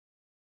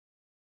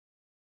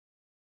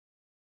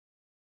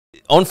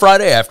On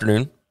Friday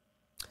afternoon,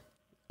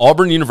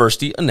 Auburn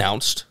University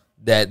announced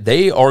that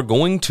they are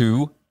going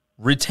to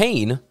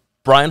retain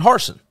Bryan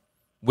Harsin,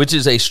 which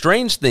is a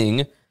strange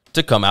thing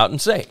to come out and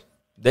say.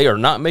 They are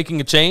not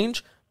making a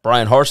change.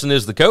 Bryan Harsin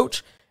is the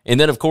coach. And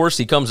then, of course,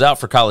 he comes out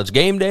for College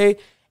Game Day,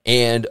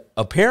 and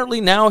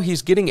apparently now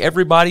he's getting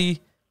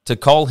everybody to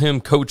call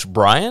him Coach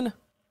Bryan,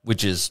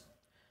 which is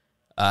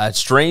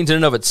strange in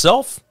and of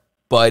itself.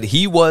 But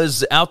he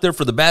was out there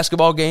for the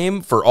basketball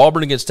game for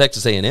Auburn against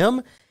Texas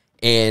A&M,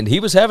 and he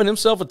was having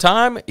himself a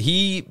time.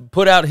 He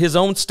put out his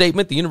own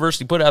statement. The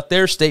university put out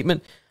their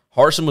statement.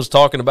 Harsin was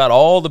talking about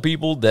all the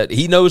people that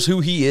he knows who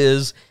he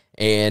is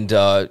and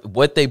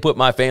what they put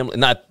my family,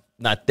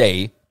 not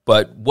they,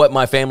 but what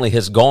my family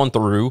has gone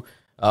through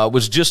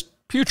was just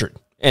putrid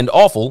and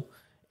awful.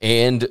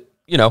 And,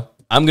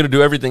 I'm going to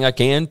do everything I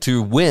can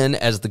to win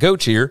as the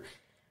coach here.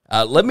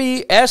 Let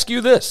me ask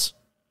you this.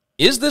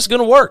 Is this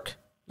going to work?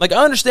 Like,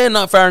 I understand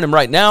not firing him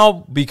right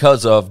now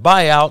because of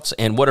buyouts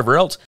and whatever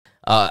else.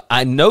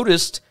 I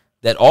noticed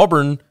that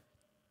Auburn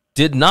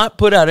did not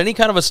put out any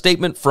kind of a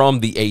statement from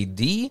the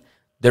AD.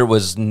 There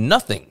was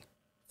nothing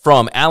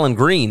from Alan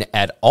Green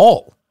at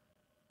all.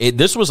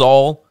 This was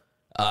all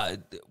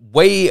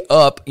way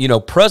up,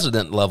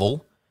 president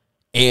level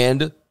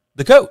and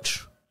the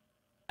coach.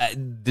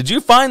 Did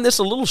you find this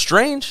a little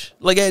strange,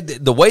 like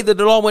the way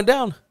that it all went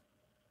down?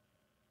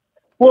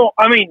 Well,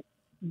 I mean,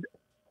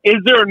 is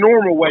there a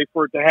normal way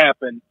for it to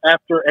happen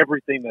after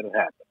everything that had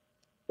happened?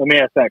 Let me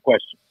ask that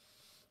question.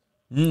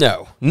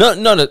 No,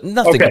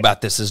 nothing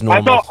about this is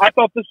normal. I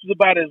thought this was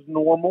about as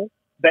normal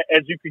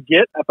as you could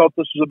get. I thought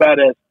this was about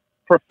as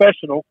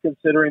professional,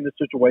 considering the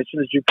situation,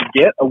 as you could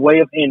get, a way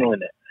of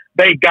handling it.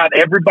 They got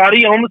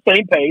everybody on the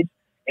same page.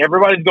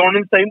 Everybody's going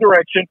in the same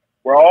direction.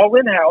 We're all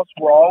in-house.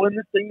 We're all in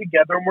this thing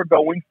together, and we're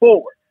going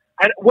forward.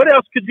 And what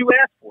else could you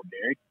ask for,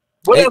 Derek?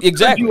 What else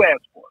could you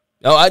ask for?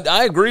 No,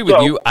 I agree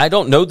with you. I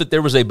don't know that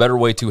there was a better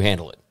way to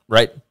handle it,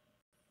 right?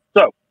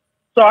 So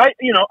I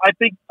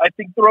think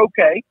they're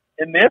okay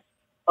in this.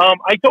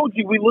 I told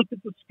you we looked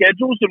at the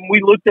schedules and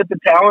we looked at the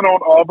talent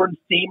on Auburn's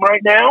team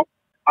right now.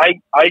 I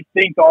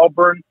think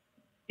Auburn,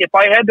 if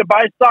I had to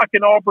buy stock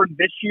in Auburn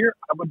this year,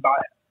 I would buy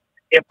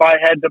it. If I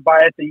had to buy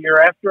it the year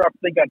after, I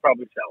think I'd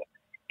probably sell it.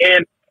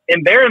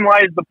 And therein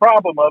lies the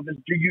problem of is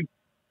do you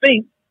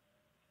think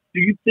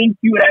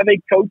you have a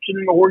coach and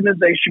an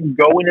organization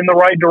going in the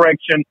right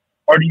direction,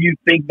 or do you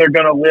think they're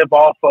going to live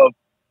off of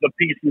the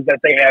pieces that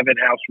they have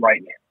in-house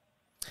right now?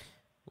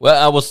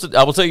 Well, I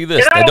will tell you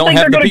this. I don't think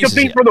have they're the going to pieces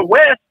compete yet. for the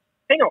West.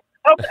 Hang on.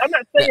 I'm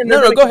not saying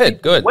no, go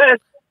ahead. Go ahead.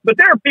 West, but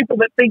there are people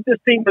that think this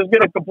team is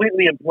going to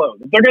completely implode.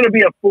 They're going to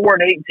be a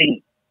 4-8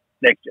 team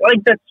next year.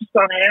 Like, that's just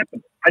not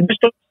happening. I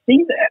just don't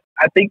see that.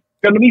 I think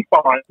it's going to be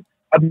fine.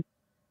 I think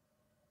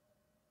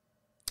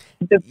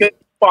it's going to be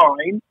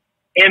fine,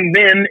 and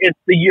then it's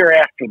the year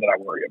after that I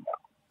worry about.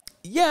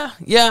 Yeah,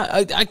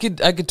 I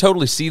could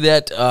totally see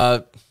that.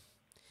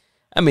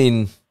 I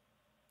mean,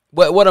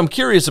 what I'm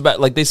curious about,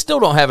 like, they still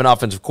don't have an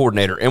offensive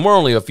coordinator, and we're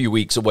only a few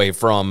weeks away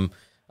from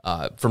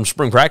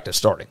spring practice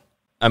starting.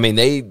 I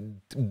mean,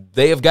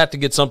 they have got to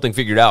get something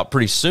figured out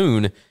pretty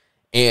soon,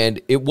 and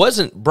it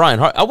wasn't Bryan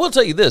Harsin. I will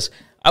tell you this.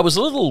 I was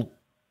a little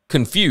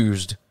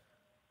confused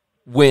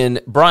when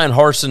Bryan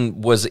Harsin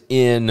was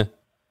in,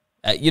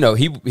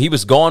 he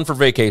was gone for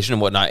vacation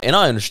and whatnot, and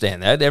I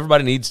understand that.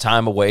 Everybody needs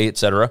time away, et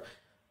cetera,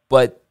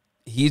 but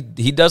he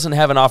doesn't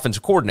have an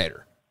offensive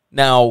coordinator.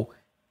 Now,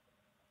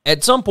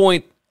 at some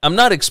point, I'm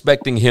not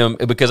expecting him,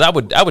 because I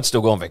would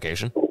still go on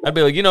vacation. I'd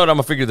be like, you know what, I'm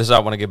going to figure this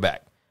out when I get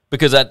back.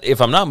 Because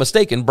if I'm not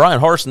mistaken,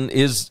 Bryan Harsin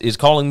is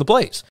calling the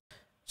plays.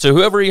 So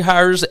whoever he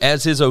hires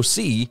as his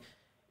OC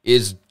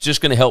is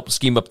just going to help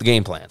scheme up the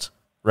game plans,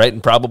 right?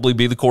 And probably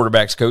be the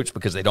quarterback's coach,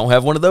 because they don't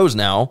have one of those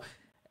now.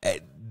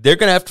 They're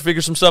going to have to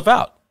figure some stuff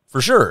out, for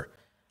sure.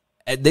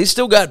 They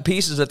still got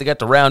pieces that they got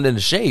to round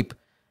into shape,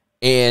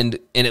 and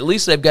at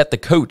least they've got the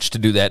coach to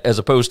do that, as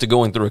opposed to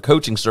going through a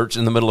coaching search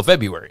in the middle of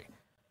February.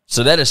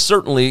 So that is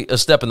certainly a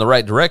step in the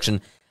right direction.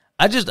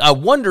 I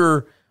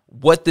wonder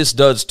what this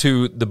does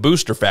to the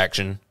booster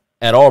faction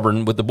at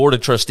Auburn with the board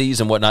of trustees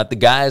and whatnot, the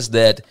guys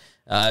that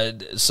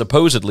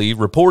reportedly,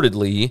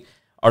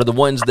 are the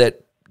ones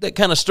that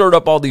kind of stirred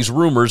up all these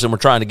rumors and were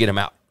trying to get him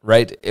out,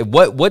 right?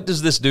 What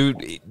does this do?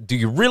 Do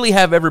you really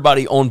have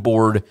everybody on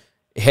board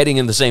heading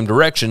in the same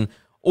direction,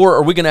 or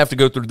are we going to have to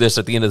go through this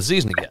at the end of the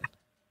season again?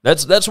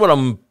 That's what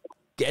I'm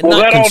not concerned about. Well,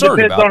 that all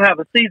depends on how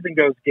the season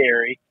goes,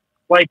 Gary.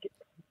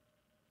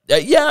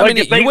 I mean,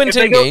 you win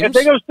 10 games. If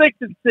they go 6-6,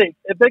 and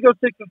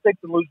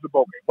lose the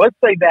bowl game, let's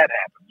say that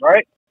happens,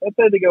 right? Let's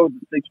say they go with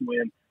the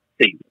 6-win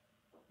season,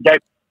 okay?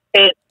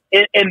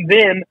 And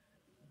then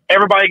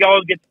everybody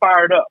all gets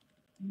fired up.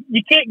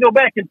 You can't go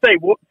back and say,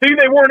 well, see,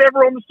 they weren't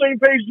ever on the same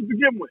page to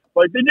begin with.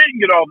 Like, they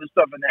didn't get all this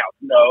stuff in-house.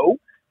 No,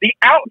 the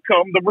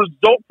outcome, the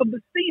results of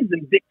the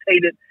season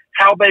dictated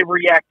how they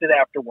reacted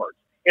afterwards.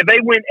 If they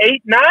win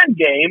 8-9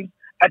 games,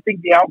 I think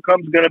the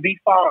outcome's going to be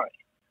fine.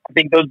 I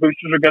think those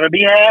boosters are going to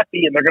be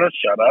happy, and they're going to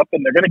shut up,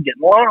 and they're going to get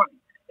in line.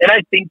 And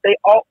I think they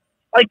all,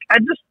 we're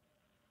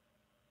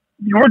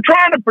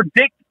trying to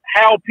predict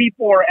how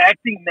people are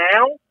acting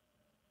now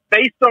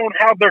based on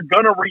how they're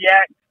going to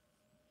react,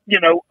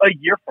 a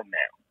year from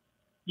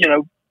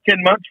now, 10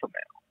 months from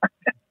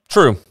now.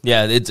 True.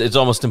 Yeah, it's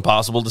almost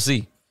impossible to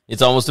see.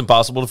 It's almost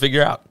impossible to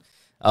figure out.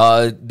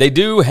 They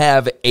do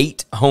have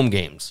 8 home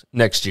games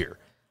next year,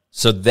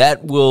 so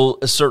that will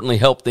certainly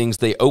help things.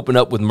 They open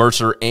up with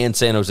Mercer and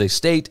San Jose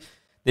State.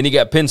 Then you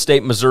got Penn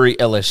State, Missouri,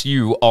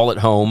 LSU all at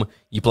home.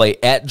 You play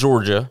at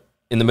Georgia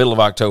in the middle of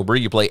October.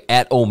 You play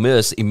at Ole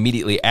Miss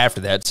immediately after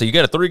that. So you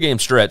got a 3-game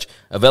stretch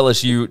of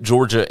LSU,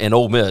 Georgia, and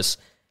Ole Miss.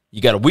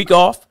 You got a week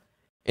off,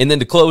 and then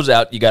to close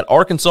out, you got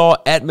Arkansas,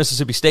 at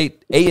Mississippi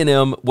State,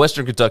 A&M,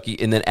 Western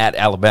Kentucky, and then at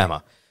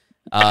Alabama.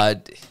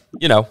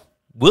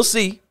 We'll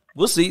see.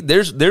 We'll see.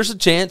 There's a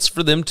chance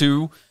for them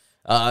to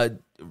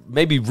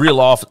maybe reel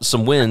off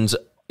some wins,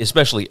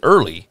 especially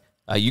early.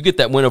 You get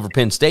that win over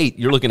Penn State,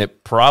 you're looking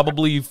at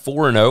probably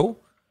 4-0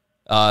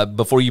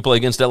 before you play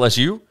against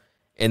LSU,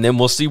 and then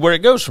we'll see where it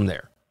goes from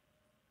there.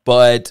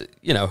 But,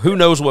 who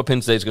knows what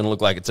Penn State's going to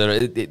look like, et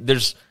cetera.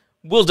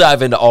 We'll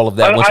dive into all of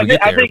that once we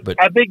get there.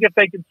 I think if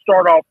they can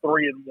start off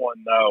 3-1,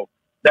 though,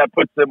 that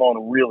puts them on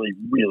a really,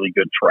 really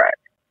good track.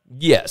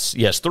 Yes.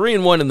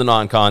 3-1 in the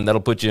non-con,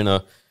 that'll put you in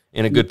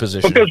a good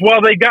position. Because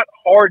while they got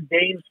hard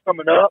games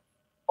coming up,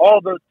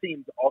 all those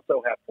teams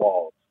also have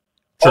flaws.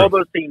 True. All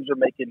those teams are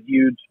making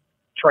huge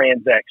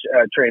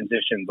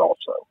transitions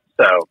also.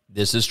 So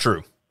this is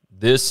true.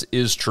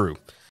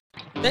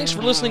 Thanks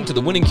for listening to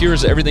the Winning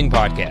Cures Everything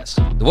podcast.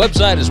 The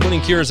website is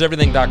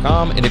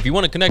winningcureseverything.com, and if you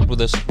want to connect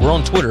with us, we're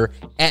on Twitter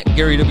at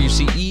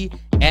GaryWCE,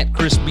 at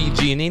Chris B.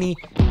 Giannini,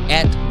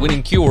 at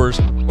Winning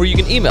Cures, or you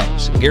can email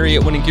us, Gary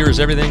at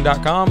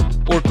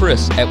winningcureseverything.com or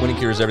Chris at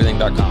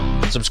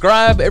winningcureseverything.com.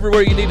 Subscribe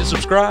everywhere you need to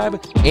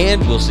subscribe,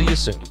 and we'll see you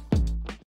soon.